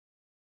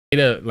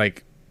beta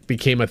like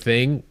became a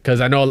thing, because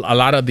I know a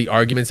lot of the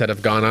arguments that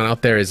have gone on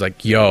out there is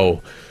like,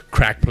 yo,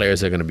 crack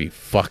players are gonna be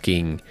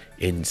fucking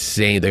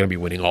insane. They're gonna be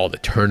winning all the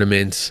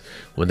tournaments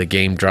when the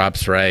game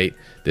drops, right?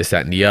 This,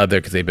 that, and the other,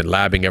 because they've been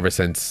labbing ever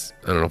since,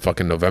 I don't know,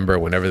 fucking November,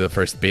 whenever the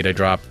first beta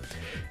dropped.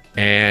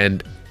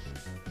 And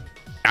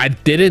I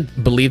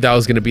didn't believe that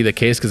was going to be the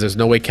case, because there's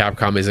no way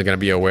Capcom isn't going to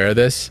be aware of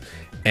this.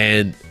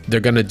 And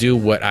they're going to do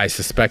what I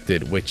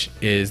suspected, which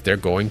is they're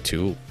going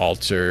to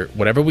alter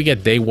whatever we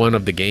get day one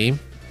of the game.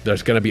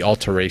 There's going to be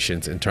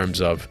alterations in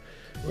terms of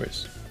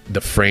the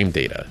frame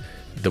data,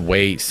 the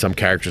way some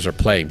characters are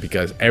playing,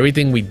 because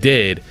everything we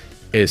did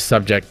is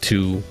subject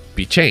to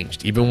be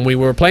changed. Even when we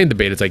were playing the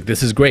beta, it's like,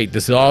 this is great.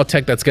 This is all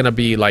tech that's going to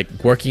be like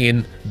working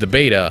in the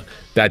beta.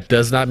 That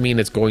does not mean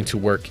it's going to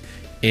work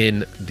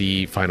in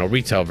the final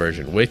retail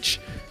version, which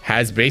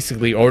has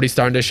basically already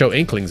started to show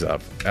inklings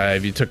of.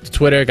 If you took to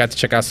Twitter, got to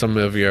check out some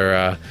of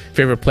your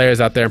favorite players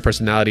out there and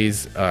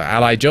personalities.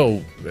 Ally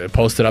Joe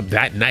posted up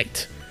that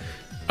night.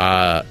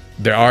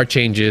 There are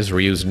changes.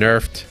 Ryu's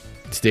nerfed,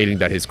 stating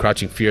that his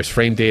crouching fierce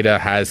frame data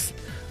has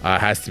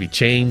to be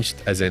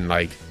changed, as in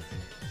like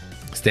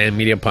stand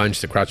medium punch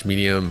to crouch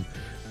medium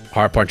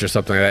hard punch or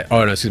something like that.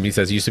 Oh no, excuse me. He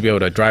says he used to be able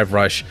to drive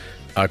rush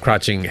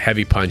crouching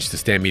heavy punch to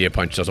stand medium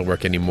punch, doesn't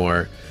work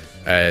anymore.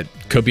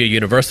 Could be a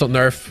universal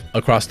nerf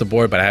across the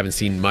board, but I haven't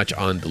seen much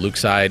on the Luke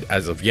side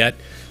as of yet.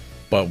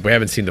 But we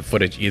haven't seen the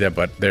footage either.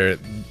 But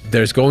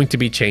there's going to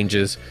be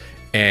changes,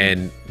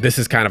 and this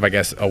is kind of, I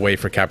guess, a way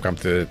for Capcom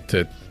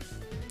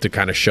to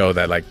kind of show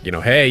that, like, you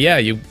know, hey, yeah,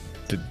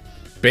 the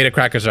beta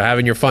crackers are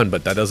having your fun,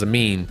 but that doesn't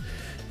mean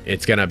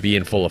it's gonna be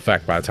in full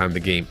effect by the time the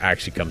game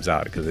actually comes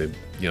out, because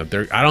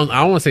I don't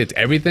want to say it's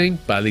everything,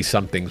 but at least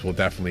some things will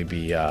definitely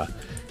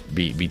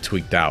be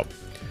tweaked out.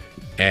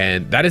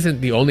 And that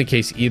isn't the only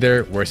case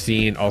either. We're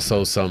seeing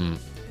also some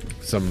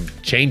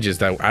changes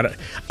that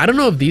I don't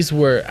know if these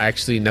were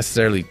actually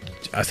necessarily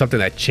something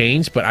that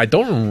changed, but I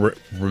don't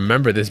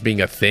remember this being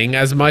a thing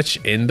as much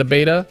in the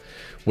beta,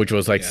 which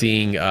was like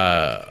seeing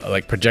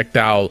like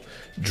projectile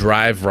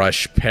drive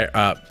rush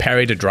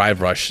parry to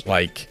drive rush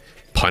like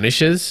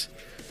punishes.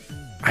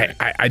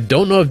 I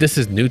don't know if this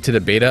is new to the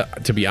beta,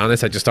 to be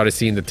honest. I just started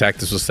seeing the tech.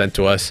 This was sent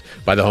to us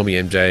by the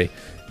homie MJ,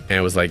 and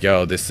it was like,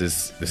 yo, this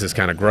is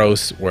kind of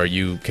gross, where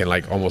you can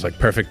like almost like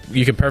perfect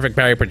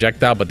parry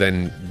projectile, but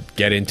then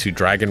get into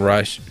drive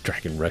rush.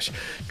 Mm-hmm.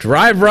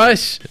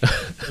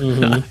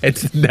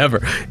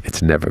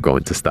 it's never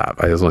going to stop.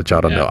 I just want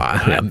y'all to know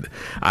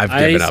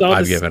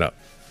I've given up.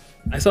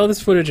 I saw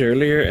this footage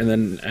earlier, and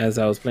then as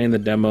I was playing the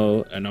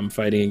demo and I'm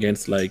fighting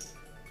against like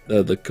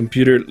the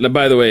computer,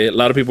 by the way, a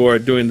lot of people are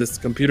doing this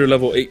computer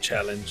level 8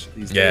 challenge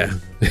these days.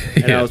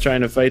 And I was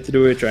trying to fight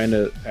through it, trying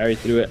to parry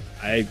through it.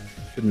 I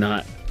could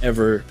not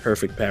ever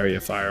perfect parry a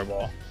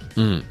fireball.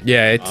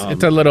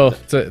 It's a little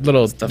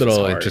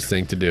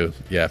interesting to do,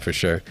 for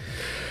sure.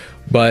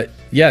 But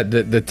yeah,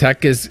 the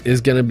tech is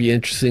going to be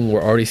interesting.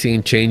 We're already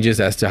seeing changes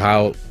as to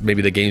how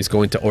maybe the game's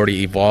going to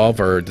already evolve,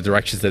 or the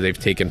directions that they've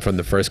taken from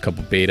the first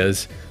couple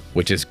betas,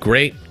 which is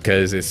great,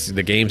 because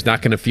the game's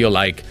not going to feel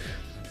like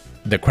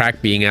the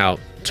crack being out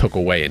took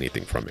away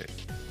anything from it,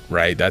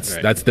 right?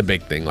 That's the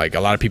big thing. Like, a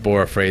lot of people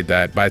were afraid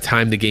that by the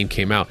time the game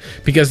came out,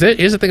 because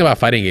here's the thing about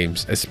fighting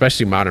games,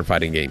 especially modern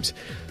fighting games,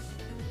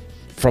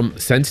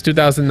 since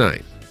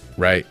 2009,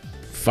 right?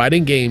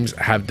 Fighting games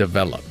have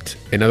developed.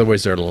 In other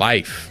words, their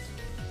life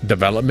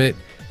development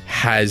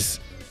has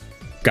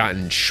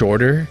gotten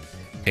shorter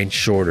and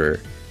shorter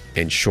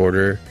and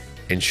shorter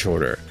and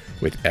shorter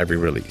with every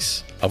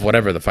release of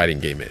whatever the fighting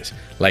game is.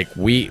 Like,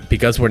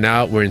 because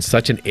we're in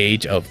such an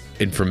age of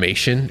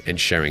information and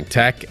sharing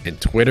tech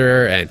and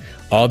Twitter and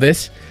all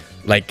this,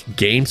 like,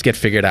 games get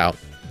figured out.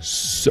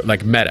 So,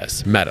 like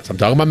metas. I'm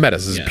talking about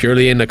metas. This is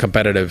purely in a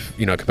competitive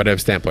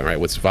standpoint, right?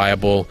 What's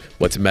viable,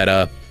 what's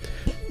meta.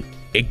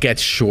 It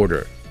gets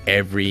shorter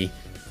every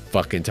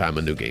fucking time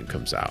a new game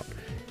comes out.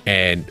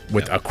 And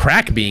with a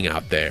crack being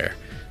out there,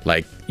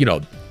 like,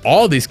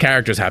 all these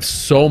characters have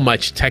so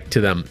much tech to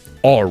them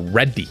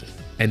already,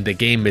 and the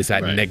game is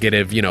at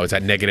negative, it's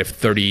at negative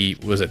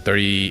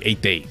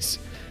 38 days,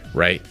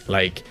 right?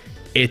 Like,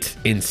 it's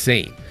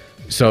insane.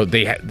 So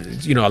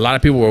a lot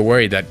of people were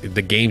worried that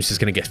the game's just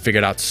going to get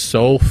figured out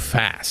so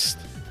fast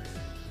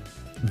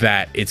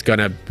that it's going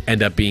to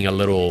end up being a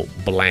little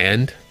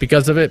bland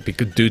because of it,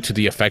 due to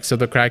the effects of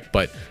the crack.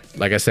 But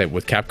like I said,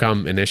 with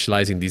Capcom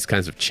initializing these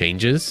kinds of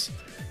changes,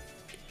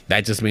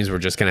 that just means we're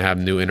just going to have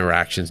new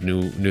interactions,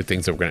 new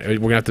things that we're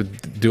going to have to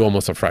do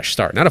almost a fresh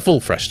start. Not a full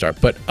fresh start,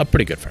 but a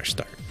pretty good fresh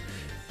start.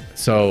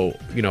 So,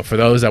 for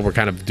those that were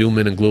kind of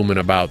dooming and glooming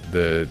about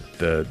the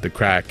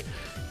crack,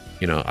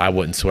 I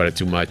wouldn't sweat it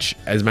too much.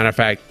 As a matter of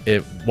fact,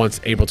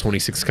 once April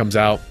 26th comes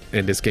out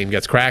and this game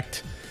gets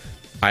cracked,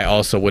 I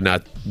also would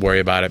not worry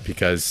about it,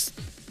 because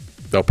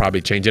they'll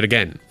probably change it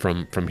again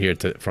from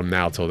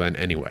now till then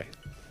anyway.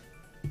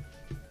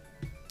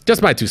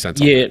 Just my 2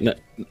 cents.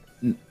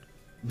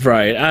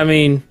 Right. I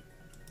mean,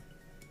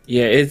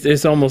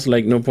 it's almost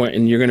like no point,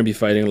 and you're going to be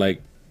fighting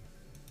like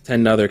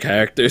 10 other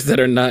characters that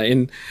are not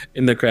in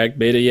the cracked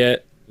beta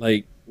yet.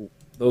 Like,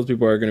 those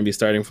people are going to be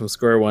starting from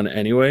square one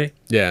anyway.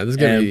 Yeah, this is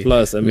going to be.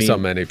 Plus, I mean, so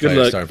many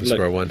players starting from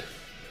square one.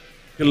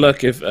 Good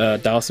luck if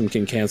Dawson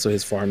can cancel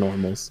his far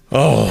normals.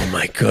 Oh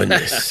my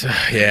goodness.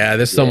 Yeah,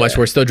 there's so much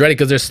we're still dreading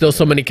because there's still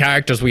so many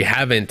characters we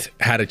haven't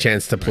had a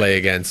chance to play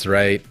against,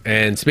 right?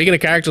 And speaking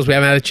of characters we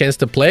haven't had a chance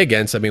to play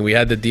against, I mean, we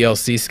had the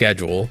DLC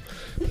schedule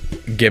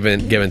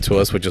given to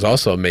us, which is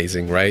also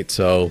amazing, right?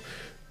 So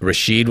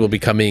Rashid will be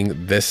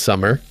coming this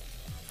summer.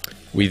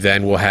 We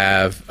then will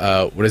have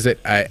what is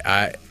it?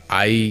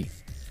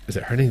 Is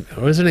it her name?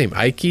 What is her name?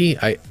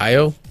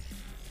 Io? What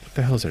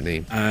the hell is her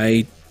name?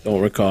 I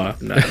don't recall.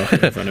 No, I don't have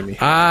it in front of me.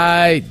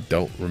 I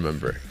don't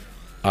remember.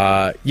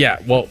 Yeah,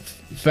 well,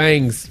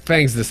 Fang's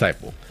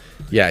disciple.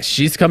 Yeah,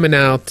 she's coming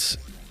out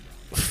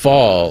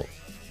fall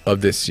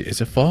of this year.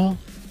 Is it fall?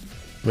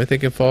 Am I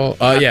thinking fall?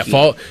 Yeah,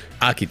 fall.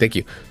 Aki, thank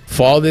you.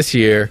 Fall this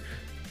year.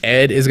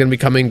 Ed is going to be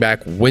coming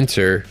back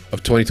winter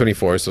of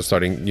 2024, so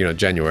starting,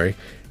 January.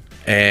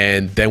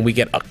 And then we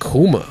get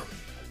Akuma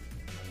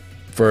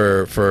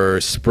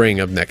for spring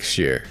of next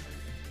year.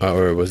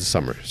 Or was it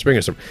summer? Spring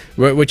or summer?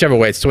 Whichever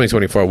way, it's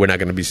 2024. We're not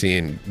going to be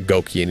seeing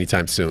Goki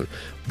anytime soon.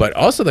 But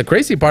also the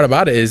crazy part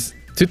about it is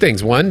two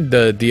things. One,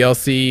 the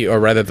DLC, or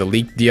rather the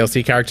leaked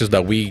DLC characters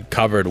that we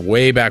covered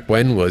way back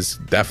when was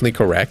definitely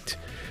correct.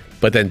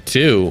 But then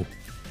two,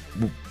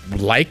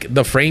 like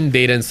the frame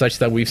data and such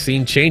that we've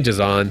seen changes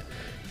on,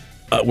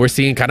 we're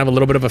seeing kind of a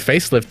little bit of a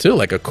facelift too.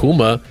 Like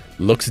Akuma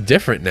looks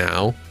different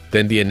now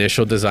than the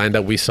initial design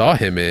that we saw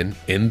him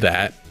in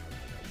that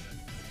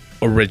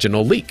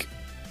original leak.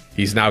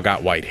 He's now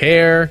got white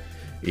hair.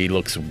 He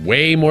looks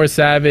way more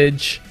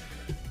savage.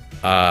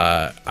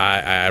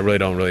 I really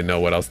don't know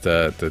what else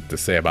to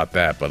say about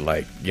that.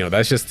 But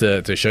that's just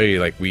to show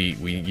you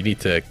you need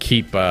to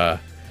keep an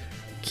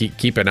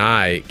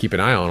eye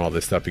on all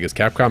this stuff, because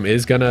Capcom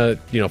is gonna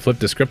flip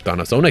the script on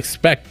us. Don't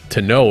expect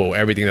to know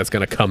everything that's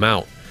gonna come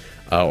out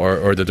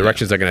or the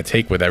directions they're gonna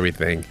take with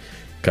everything,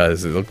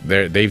 because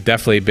they've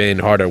definitely been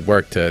hard at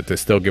work to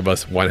still give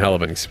us one hell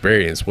of an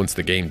experience once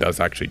the game does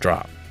actually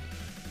drop.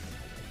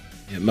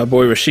 Yeah, my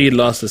boy Rashid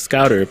lost his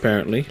scouter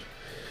apparently.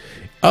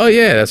 Oh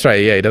yeah, that's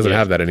right. Yeah, he doesn't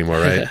have that anymore,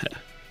 right?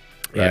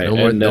 Yeah,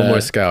 right. No more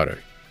scouter.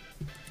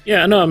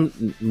 Yeah, no,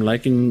 I'm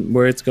liking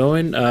where it's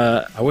going.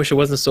 I wish it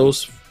wasn't so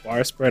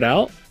far spread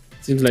out.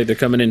 Seems like they're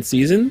coming in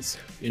seasons.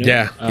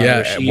 Yeah,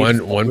 Rashid, one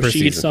per Rashid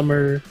season.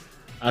 Summer,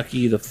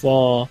 Aki the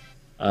fall,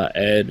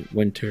 Ed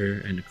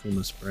winter, and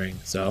Akuma spring.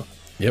 So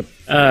yep,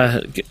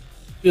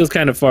 feels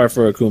kind of far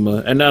for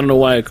Akuma, and I don't know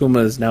why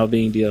Akuma is now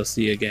being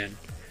DLC again.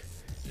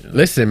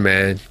 Listen,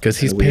 man, because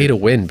he's paid to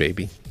win,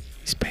 baby.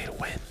 He's paid to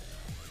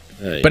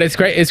win. But it's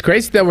great. It's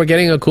crazy that we're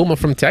getting Akuma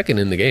from Tekken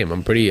in the game.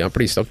 I'm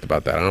pretty stoked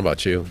about that. I don't know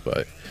about you,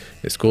 but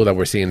it's cool that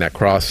we're seeing that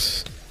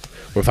cross.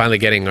 We're finally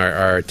getting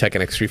our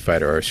Tekken X Street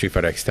Fighter or Street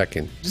Fighter X Tekken.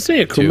 Did you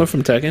say Akuma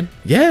from Tekken?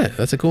 Yeah,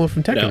 that's Akuma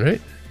from Tekken,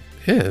 right?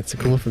 Yeah, it's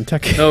Akuma from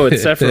Tekken. No,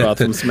 it's Sephiroth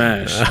from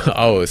Smash.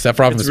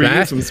 Sephiroth from Smash?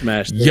 Ryu from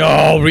Smash.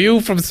 Yo,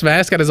 Ryu from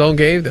Smash got his own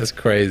game? That's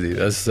crazy.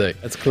 That's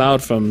sick. That's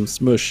Cloud from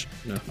Smush.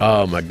 No.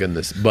 Oh, my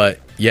goodness. But,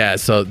 yeah,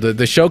 so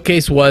the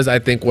showcase was, I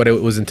think, what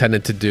it was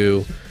intended to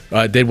do.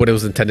 Did what it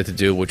was intended to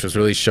do, which was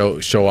really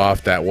show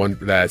off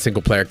that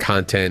single-player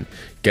content,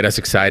 get us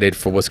excited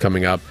for what's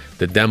coming up.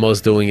 The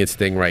demo's doing its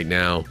thing right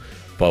now.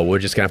 But we're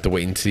just gonna have to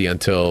wait and see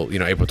until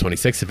April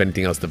 26th if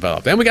anything else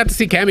developed. And we got to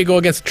see Cammy go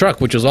against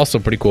Truck, which was also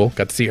pretty cool.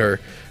 Got to see her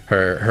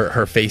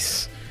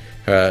face,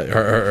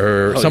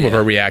 some of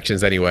her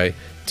reactions anyway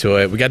to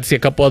it. We got to see a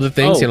couple other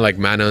things, like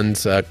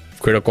Manon's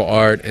critical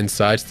art and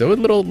such. There were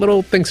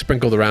little things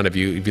sprinkled around if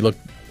you look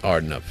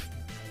hard enough.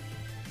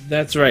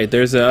 That's right.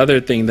 There's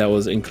another thing that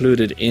was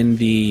included in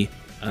the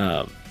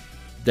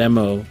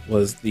demo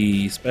was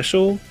the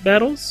special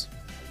battles.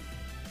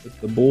 With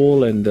the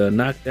bull and the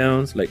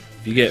knockdowns, like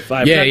if you get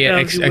 5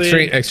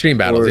 knockdowns, extreme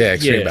battles,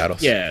 extreme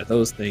battles,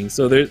 those things.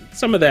 So there's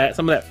some of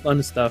that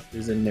fun stuff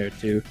is in there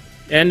too,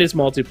 and it's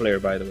multiplayer,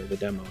 by the way, the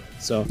demo.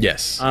 So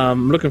yes,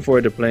 I'm looking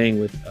forward to playing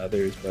with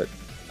others. But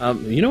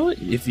you know what?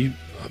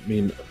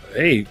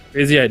 Hey,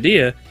 crazy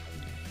idea,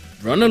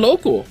 run a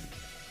local,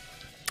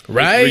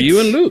 right? For you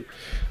and Luke,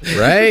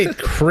 right?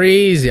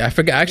 Crazy. I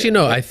forgot. Actually,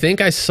 no. I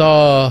think I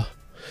saw.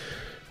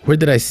 Where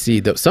did I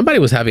see somebody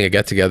was having a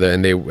get together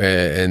and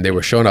they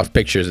were showing off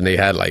pictures and they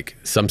had like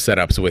some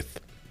setups with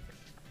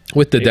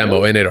the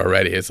demo in it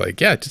already. It's like,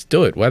 yeah, just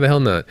do it. Why the hell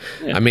not?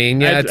 Yeah. I mean,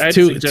 yeah, it's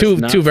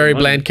two very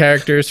bland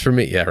characters for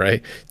me. Yeah,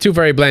 right. Two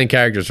very bland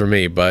characters for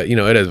me, but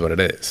it is what it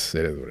is.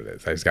 It is what it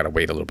is. I just got to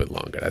wait a little bit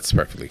longer. That's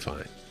perfectly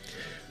fine.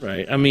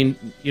 Right. I mean,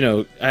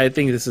 I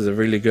think this is a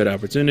really good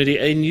opportunity.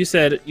 And you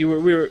said we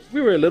were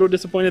a little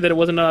disappointed that it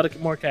wasn't a lot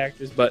more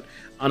characters, but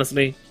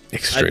honestly,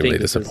 extremely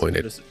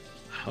disappointed.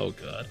 Oh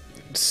god,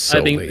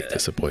 solely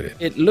disappointed.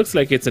 It looks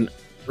like it's an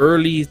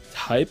early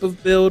type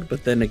of build,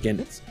 but then again,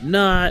 it's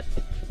not.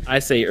 I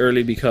say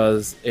early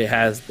because it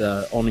has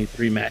the only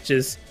 3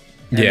 matches,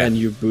 and then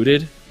you're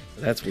booted.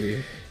 That's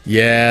weird.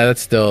 Yeah,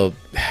 that's still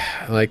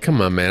like, come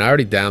on, man. I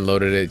already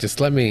downloaded it. Just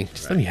let me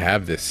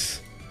have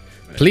this,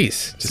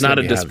 please. Just it's not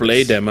a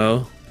display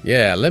demo.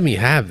 Yeah, let me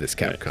have this,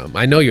 Capcom.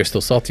 I know you're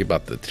still salty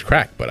about the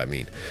crack, but I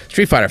mean,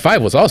 Street Fighter V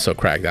was also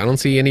cracked. I don't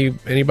see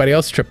anybody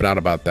else tripping out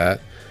about that.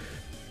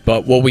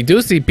 But what we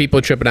do see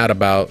people tripping out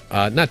about,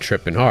 not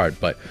tripping hard,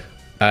 but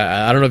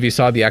I don't know if you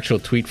saw the actual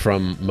tweet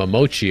from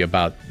Momochi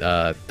about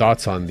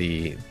thoughts on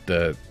the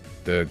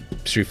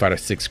Street Fighter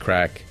 6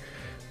 crack,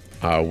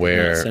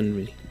 where send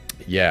me.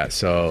 Yeah,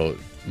 so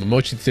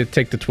Momochi did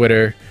take to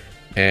Twitter,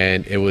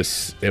 and it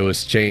was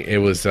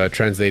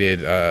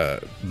translated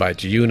by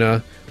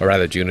Juna, or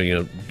rather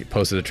Juna,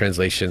 posted a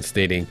translation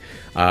stating,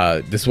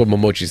 this is what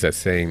Momochi said,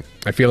 saying,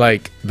 "I feel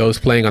like those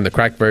playing on the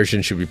cracked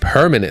version should be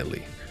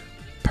permanently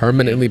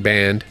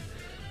banned.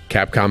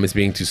 Capcom is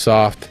being too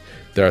soft.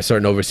 There are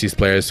certain overseas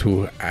players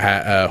who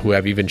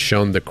have even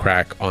shown the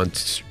crack on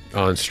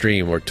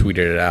stream or tweeted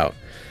it out."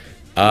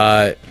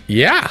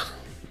 Yeah,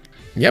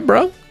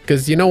 bro.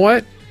 Because you know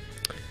what?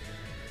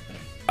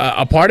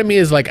 A part of me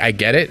is like, I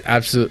get it.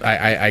 Absolutely.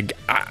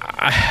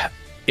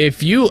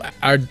 If you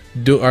are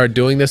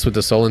doing this with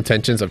the sole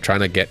intentions of trying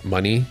to get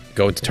money,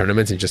 go into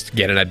tournaments and just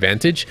get an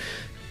advantage,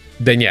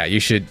 then yeah, you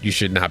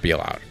should not be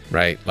allowed,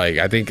 right? Like,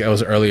 I think it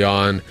was early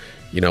on,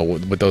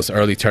 with those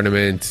early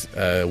tournaments,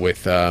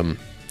 with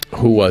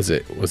who was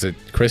it? Was it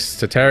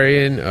Chris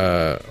Tatarian?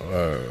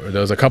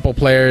 There was a couple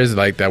players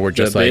like that were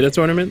just the beta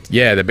tournament.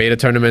 Yeah, the beta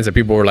tournaments, and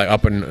people were like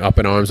up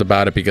in arms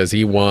about it because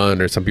he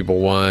won, or some people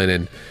won,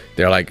 and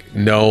they're like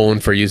known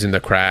for using the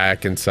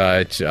crack and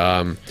such.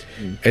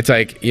 It's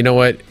like, you know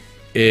what?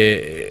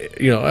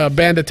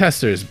 Ban the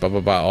testers, blah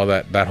blah blah, all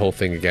that whole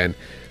thing again.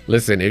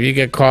 Listen, if you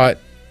get caught,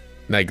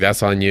 like,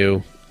 that's on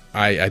you.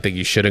 I think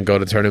you shouldn't go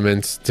to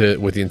tournaments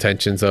with the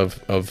intentions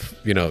of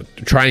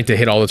trying to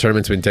hit all the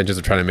tournaments with intentions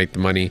of trying to make the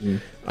money.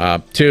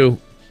 Two,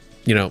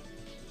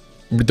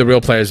 the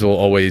real players will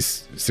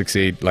always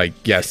succeed. Like,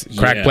 yes,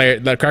 crack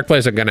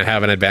players are gonna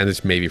have an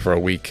advantage maybe for a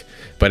week,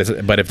 but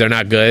if they're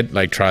not good,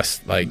 like,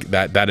 trust, like,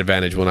 that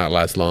advantage will not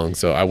last long.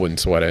 So I wouldn't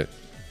sweat it.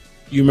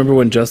 You remember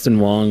when Justin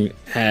Wong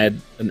had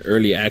an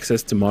early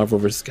access to Marvel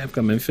vs.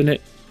 Capcom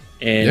Infinite,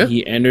 and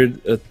he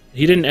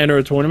didn't enter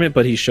a tournament,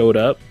 but he showed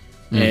up.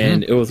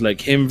 And it was like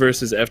him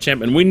versus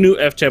F-Champ, and we knew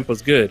F-Champ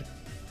was good,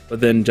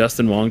 but then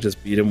Justin Wong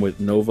just beat him with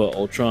Nova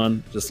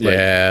Ultron, just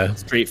like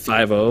straight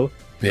 5-0.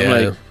 Yeah.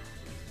 I'm like,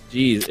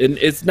 geez, and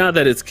it's not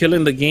that it's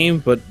killing the game,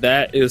 but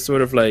that is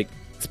sort of like,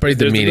 it's pretty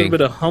demeaning. A little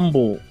bit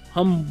of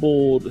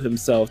humbled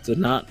himself to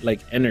not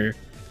like enter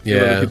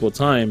other people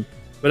time,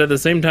 but at the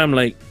same time,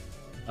 like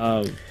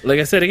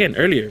I said again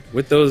earlier,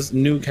 with those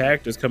new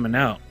characters coming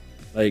out,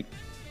 like,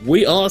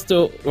 we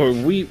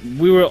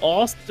were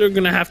all still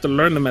gonna have to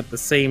learn them at the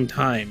same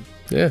time.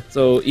 Yeah.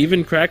 So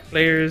even crack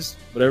players,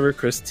 whatever,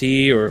 Chris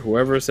T or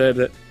whoever said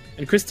that,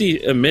 and Chris T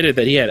admitted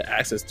that he had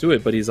access to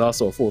it, but he's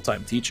also a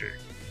full-time teacher,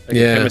 like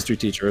a chemistry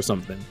teacher or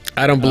something.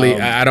 I don't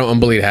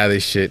believe how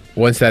this shit.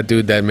 Once that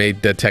dude that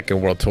made the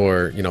Tekken World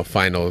Tour,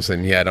 finals,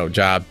 and he had a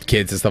job,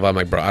 kids and stuff, I'm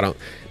like, bro,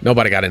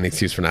 nobody got an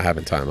excuse for not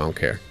having time. I don't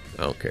care.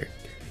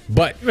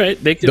 But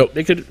they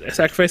could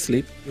sacrifice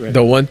sleep. Right.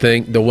 The one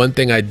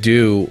thing I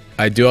do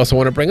also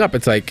want to bring up,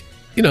 it's like,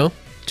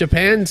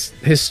 Japan's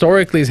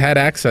historically has had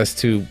access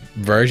to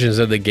versions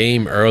of the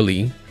game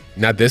early.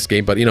 Not this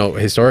game, but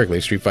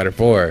historically, Street Fighter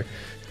 4,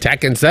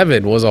 Tekken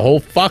 7 was a whole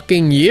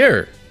fucking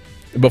year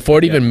before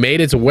it even made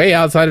its way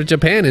outside of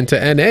Japan into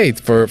NA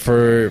for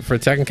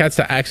Tekken Cats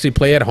to actually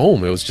play at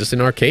home. It was just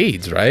in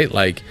arcades, right?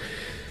 Like,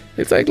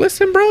 it's like,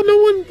 listen, bro,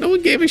 no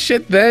one gave a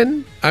shit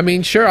then. I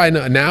mean, sure, I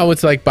know now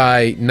it's like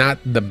by not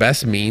the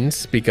best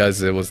means,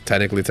 because it's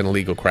an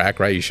illegal crack,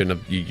 right?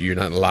 You're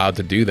not allowed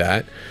to do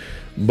that.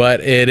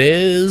 But it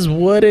is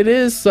what it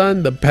is,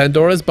 son. The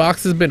Pandora's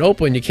box has been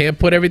opened. You can't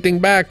put everything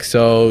back.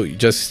 So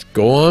just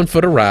go on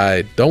for the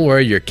ride. Don't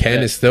worry, your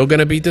Ken is still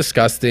gonna be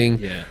disgusting.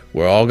 Yeah.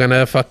 We're all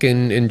gonna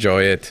fucking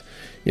enjoy it.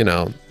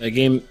 That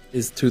game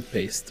is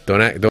toothpaste.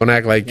 Don't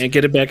act like can't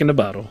get it back in the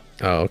bottle.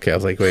 Oh, okay. I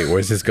was like, wait,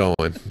 where's this going?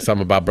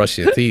 Something about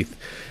brushing your teeth.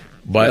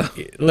 But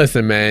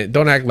listen, man,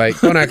 don't act like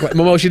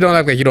Momoshi, don't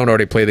act like you don't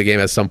already play the game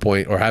at some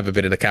point, or haven't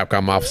been in the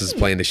Capcom offices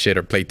playing the shit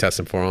or play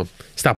testing for them. Stop